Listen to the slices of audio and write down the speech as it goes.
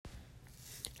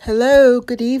Hello,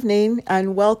 good evening,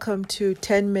 and welcome to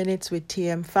 10 Minutes with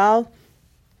TM Fowl.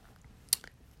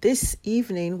 This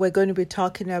evening, we're going to be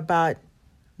talking about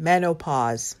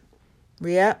menopause.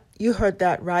 Yeah, you heard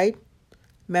that right.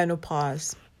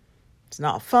 Menopause. It's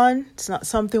not fun. It's not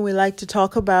something we like to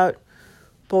talk about,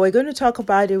 but we're going to talk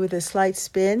about it with a slight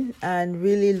spin and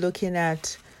really looking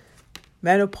at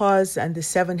menopause and the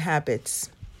 7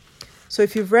 habits. So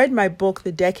if you've read my book,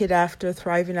 The Decade After,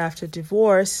 Thriving After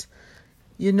Divorce,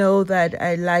 you know that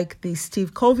I like the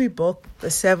Steve Covey book, The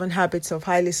 7 Habits of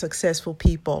Highly Successful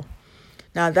People.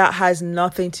 Now, that has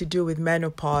nothing to do with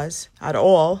menopause at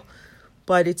all,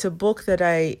 but it's a book that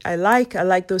I like. I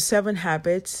like those 7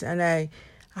 habits, and I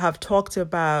have talked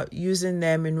about using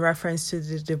them in reference to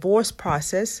the divorce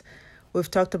process. We've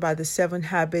talked about the 7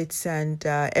 habits and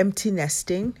empty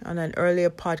nesting on an earlier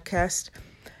podcast.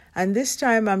 And this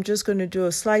time, I'm just going to do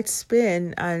a slight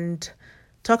spin and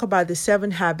talk about the 7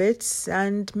 habits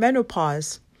and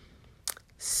menopause.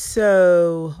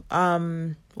 So,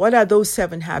 what are those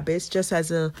 7 habits? Just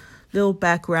as a little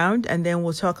background, and then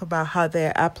we'll talk about how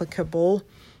they're applicable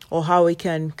or how we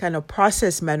can kind of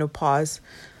process menopause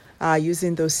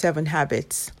using those 7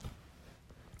 habits.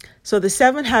 So, the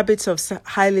 7 habits of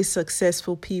highly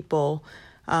successful people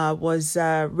was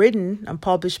written and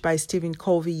published by Stephen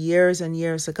Covey years and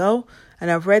years ago, and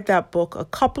I've read that book a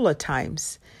couple of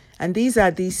times. And these are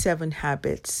these 7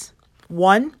 habits.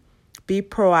 1, be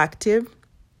proactive.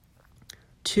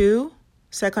 2,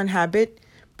 second habit,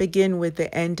 begin with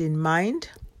the end in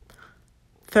mind.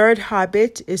 Third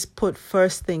habit is put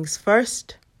first things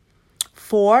first.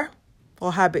 4,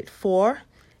 or habit 4,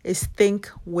 is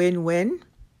think win-win.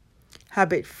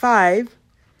 Habit 5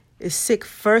 is seek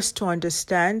first to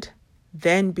understand,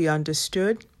 then be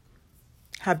understood.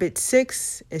 Habit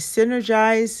 6 is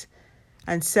synergize.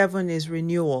 And 7 is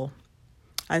renewal.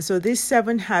 And so these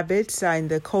 7 habits are in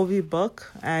the Covey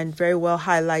book and very well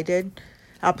highlighted,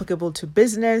 applicable to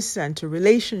business and to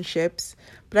relationships,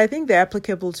 but I think they're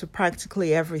applicable to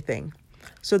practically everything.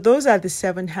 So those are the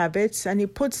 7 habits, and he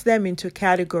puts them into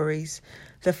categories.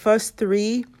 The first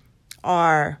 3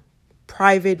 are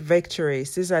private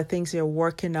victories. These are things you're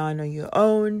working on your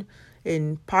own,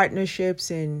 in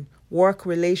partnerships, in work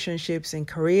relationships, in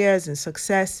careers, in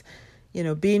success. You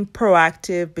know, being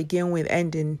proactive, begin with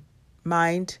end in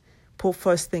mind, put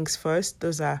first things first.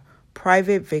 Those are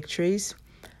private victories.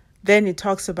 Then it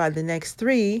talks about the next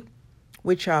 3,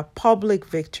 which are public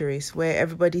victories, where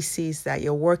everybody sees that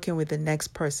you're working with the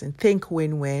next person. Think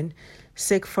win-win,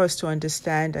 seek first to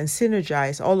understand, and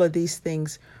synergize. All of these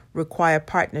things require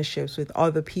partnerships with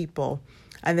other people.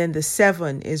 And then the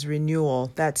 7 is renewal.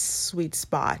 That's sweet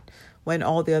spot when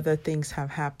all the other things have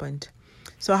happened.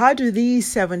 So how do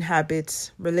these 7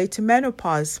 habits relate to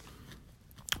menopause?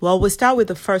 Well, we'll start with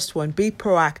the first one, be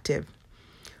proactive.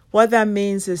 What that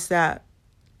means is that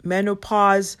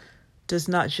menopause does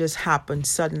not just happen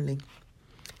suddenly.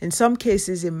 In some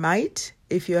cases, it might,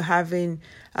 if you're having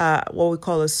what we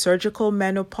call a surgical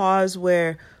menopause,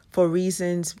 where for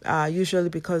reasons, usually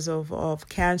because of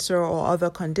cancer or other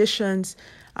conditions,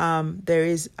 there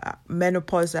is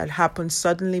menopause that happens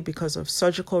suddenly because of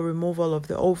surgical removal of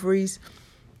the ovaries.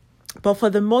 But for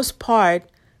the most part,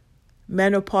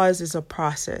 menopause is a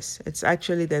process.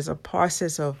 There's a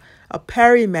process of a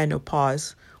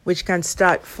perimenopause, which can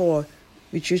start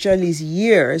which usually is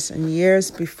years and years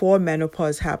before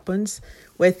menopause happens,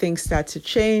 where things start to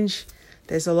change.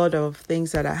 There's a lot of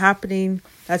things that are happening.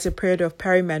 That's a period of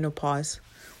perimenopause.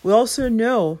 We also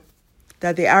know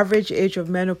that the average age of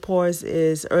menopause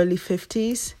is early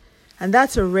 50s, and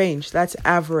that's a range, that's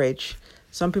average.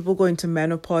 Some people go into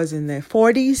menopause in their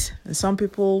 40s, and some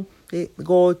people they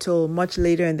go till much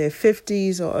later in their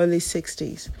 50s or early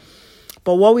 60s.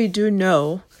 But what we do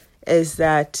know is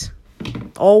that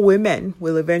all women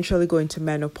will eventually go into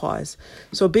menopause.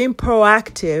 So being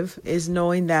proactive is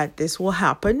knowing that this will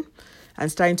happen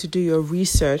and starting to do your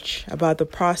research about the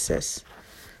process.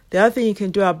 The other thing you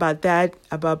can do about that,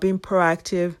 about being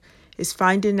proactive, is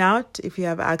finding out if you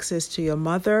have access to your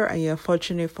mother and you're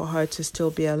fortunate for her to still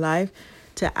be alive,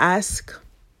 to ask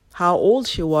how old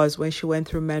she was when she went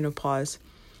through menopause.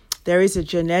 There is a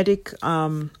genetic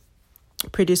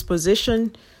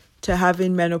predisposition to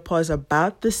having menopause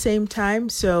about the same time.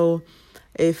 So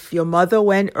if your mother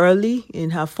went early in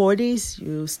her 40s,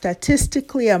 you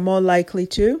statistically are more likely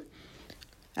to.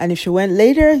 And if she went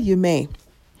later, you may.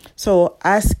 So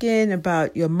asking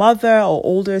about your mother or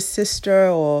older sister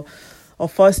or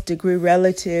first degree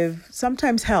relative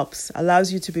sometimes helps,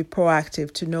 allows you to be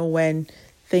proactive, to know when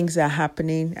things are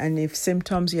happening and if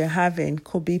symptoms you're having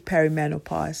could be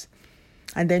perimenopause.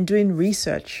 And then doing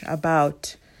research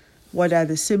about what are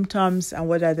the symptoms and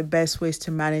what are the best ways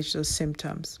to manage those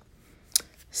symptoms.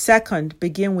 Second,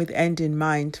 begin with end in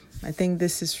mind. I think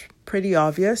this is pretty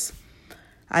obvious.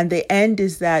 And the end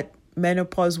is that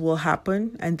menopause will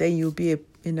happen, and then you'll be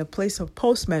in a place of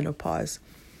postmenopause.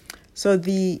 So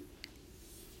the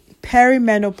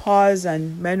perimenopause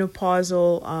and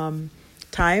menopausal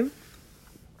time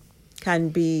can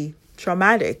be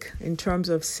traumatic in terms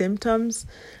of symptoms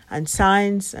and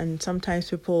signs, and sometimes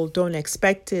people don't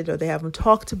expect it or they haven't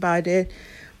talked about it.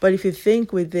 But if you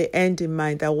think with the end in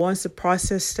mind, that once the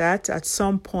process starts, at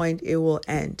some point it will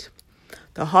end.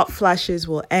 The hot flashes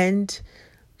will end.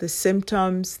 The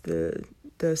symptoms, the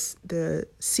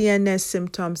CNS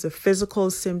symptoms, the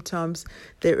physical symptoms,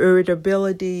 the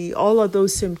irritability, all of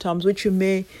those symptoms, which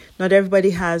not everybody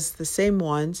has the same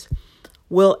ones,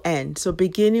 will end. So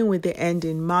beginning with the end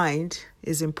in mind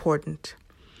is important,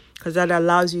 because that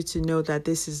allows you to know that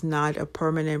this is not a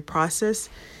permanent process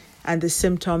and the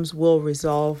symptoms will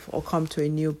resolve or come to a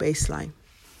new baseline.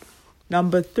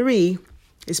 Number 3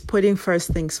 is putting first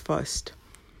things first.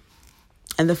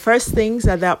 And the first things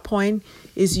at that point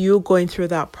is you going through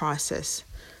that process.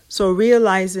 So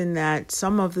realizing that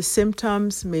some of the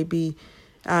symptoms may be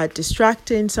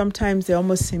distracting, sometimes they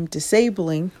almost seem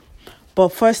disabling. But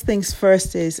first things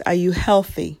first is, are you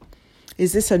healthy?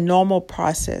 Is this a normal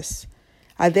process?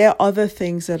 Are there other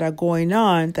things that are going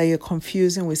on that you're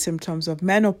confusing with symptoms of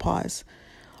menopause?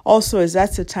 Also, is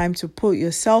that the time to put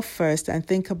yourself first and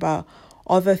think about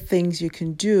other things you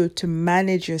can do to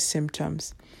manage your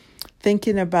symptoms?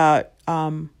 Thinking about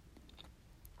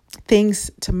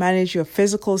things to manage your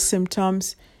physical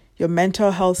symptoms, your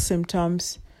mental health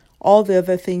symptoms, all the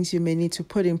other things you may need to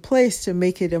put in place to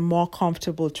make it a more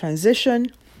comfortable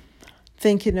transition.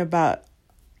 Thinking about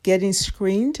getting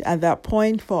screened at that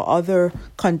point for other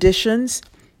conditions,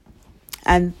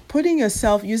 and putting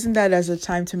yourself, using that as a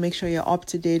time to make sure you're up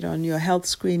to date on your health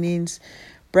screenings,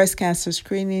 breast cancer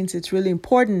screenings. It's really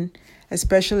important,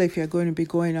 especially if you're going to be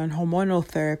going on hormonal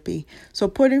therapy. So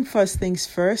putting first things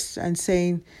first and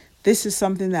saying, this is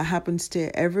something that happens to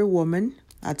every woman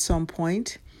at some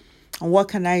point, and what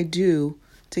can I do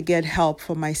to get help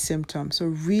for my symptoms? So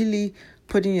really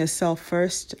putting yourself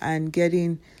first and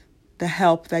getting the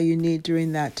help that you need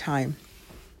during that time.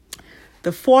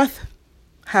 The fourth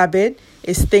habit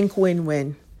is think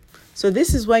win-win. So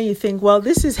this is when you think, well,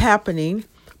 this is happening,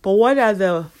 but what are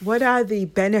the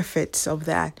benefits of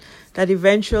that? That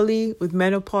eventually with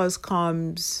menopause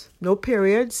comes no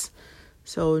periods,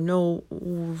 so no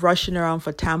rushing around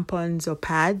for tampons or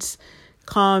pads,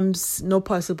 comes no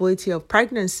possibility of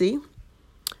pregnancy.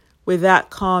 With that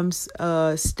comes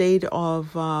a state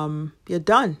of you're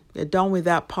done with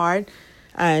that part,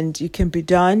 and you can be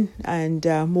done and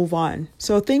move on.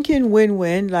 So thinking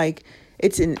win-win, like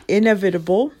it's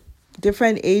inevitable,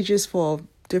 different ages for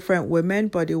different women,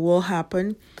 but it will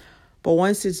happen. But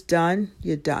once it's done,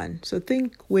 you're done. So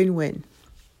think win-win.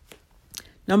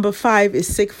 Number 5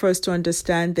 is seek first to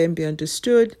understand, then be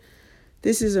understood.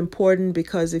 This is important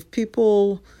because if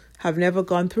people have never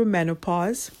gone through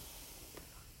menopause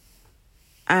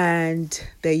and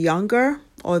they're younger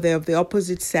or they're of the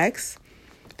opposite sex,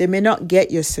 they may not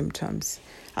get your symptoms.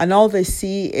 And all they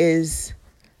see is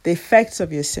the effects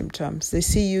of your symptoms. They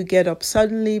see you get up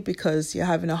suddenly because you're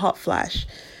having a hot flash.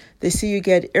 They see you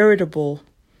get irritable.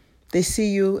 They see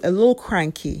you a little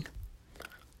cranky.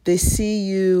 They see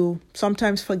you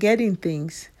sometimes forgetting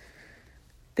things.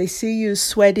 They see you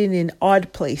sweating in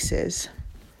odd places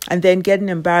and then getting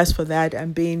embarrassed for that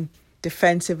and being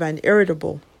defensive and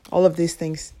irritable. All of these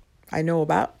things I know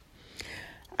about.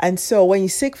 And so when you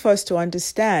seek first to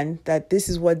understand that this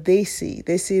is what they see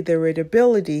the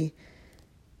irritability,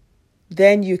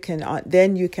 then you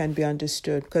can be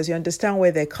understood, because you understand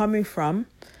where they're coming from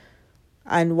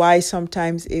and why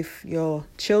sometimes if your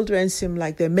children seem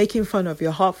like they're making fun of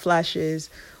your hot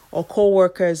flashes, or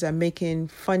co-workers are making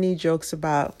funny jokes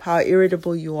about how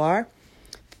irritable you are,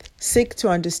 seek to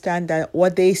understand that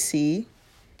what they see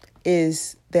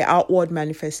is the outward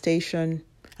manifestation,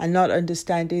 and not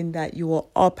understanding that you were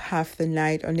up half the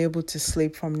night, unable to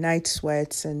sleep from night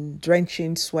sweats and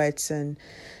drenching sweats and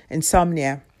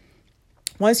insomnia.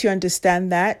 Once you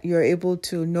understand that, you're able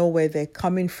to know where they're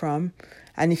coming from.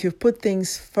 And if you put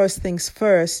first things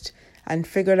first and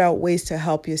figured out ways to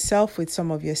help yourself with some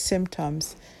of your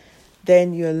symptoms,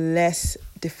 then you're less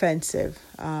defensive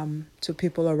to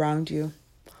people around you.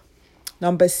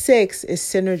 Number 6 is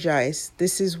synergize.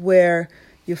 This is where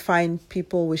you find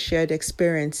people with shared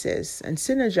experiences and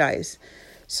synergize.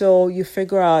 So you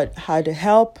figure out how to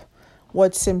help,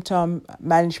 what symptom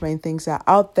management things are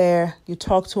out there. You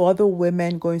talk to other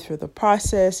women going through the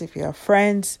process. If you have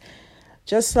friends,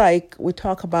 just like we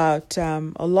talk about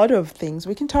a lot of things,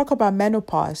 we can talk about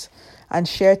menopause and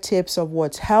share tips of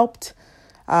what's helped,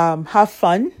 have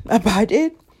fun about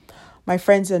it. My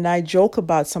friends and I joke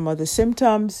about some of the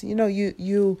symptoms. You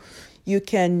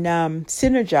can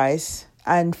synergize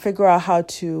and figure out how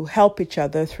to help each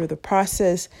other through the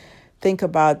process. Think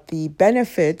about the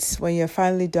benefits when you're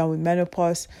finally done with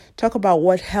menopause. Talk about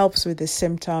what helps with the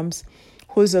symptoms.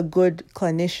 Who's a good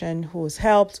clinician who's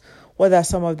helped? What are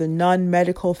some of the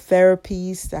non-medical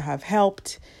therapies that have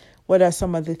helped? What are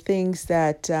some of the things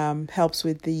that helps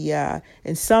with the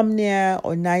insomnia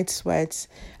or night sweats?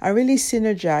 I really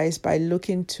synergize by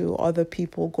looking to other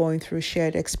people going through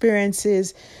shared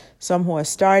experiences, some who are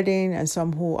starting and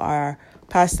some who are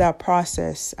past that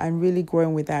process, and really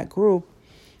growing with that group.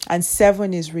 And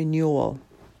 7 is renewal.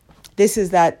 This is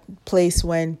that place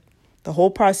when the whole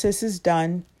process is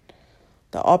done,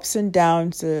 the ups and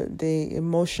downs, the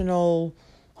emotional,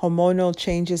 hormonal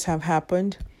changes have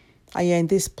happened. And you're in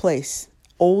this place,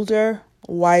 older,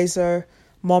 wiser,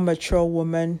 more mature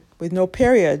woman with no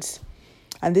periods.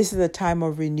 And this is a time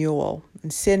of renewal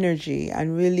and synergy,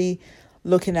 and really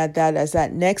looking at that as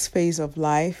that next phase of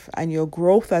life and your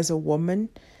growth as a woman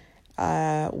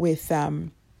with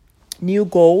new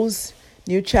goals,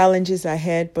 new challenges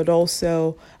ahead, but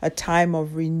also a time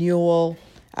of renewal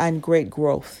and great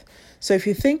growth. So if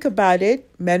you think about it,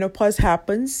 menopause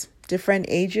happens, different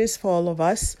ages for all of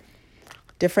us,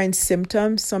 different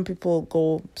symptoms. Some people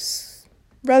go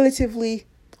relatively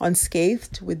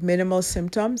unscathed with minimal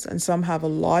symptoms, and some have a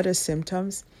lot of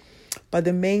symptoms. But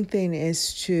the main thing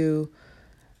is to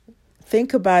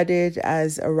think about it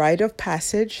as a rite of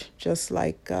passage, just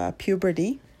like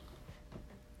puberty.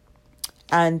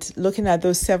 And looking at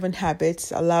those 7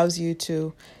 habits allows you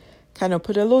to kind of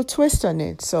put a little twist on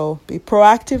it. So be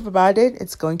proactive about it.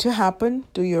 It's going to happen.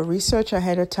 Do your research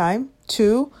ahead of time.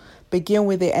 2, begin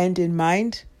with the end in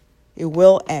mind. It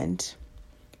will end.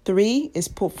 3 is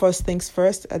put first things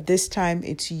first. At this time,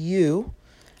 it's you,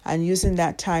 and using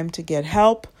that time to get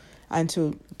help and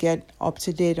to get up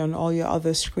to date on all your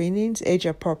other screenings,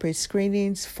 age-appropriate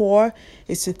screenings. 4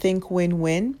 is to think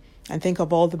win-win and think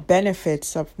of all the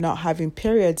benefits of not having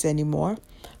periods anymore.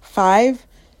 5,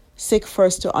 seek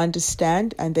first to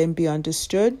understand and then be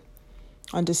understood.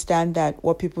 Understand that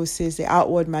what people see is the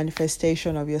outward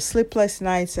manifestation of your sleepless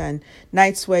nights and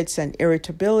night sweats and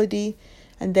irritability,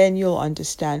 and then you'll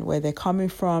understand where they're coming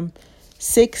from.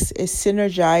 6 is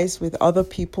synergize with other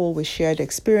people with shared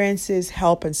experiences,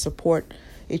 help and support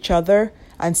each other.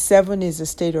 And 7 is a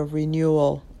state of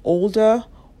renewal, older,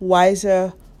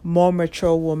 wiser, more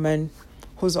mature woman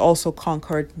who's also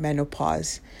conquered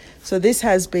menopause. So this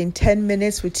has been 10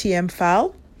 minutes with TM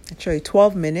Fowle, actually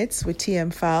 12 minutes with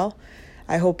TM Fowle.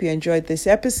 I hope you enjoyed this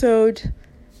episode.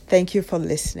 Thank you for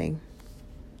listening.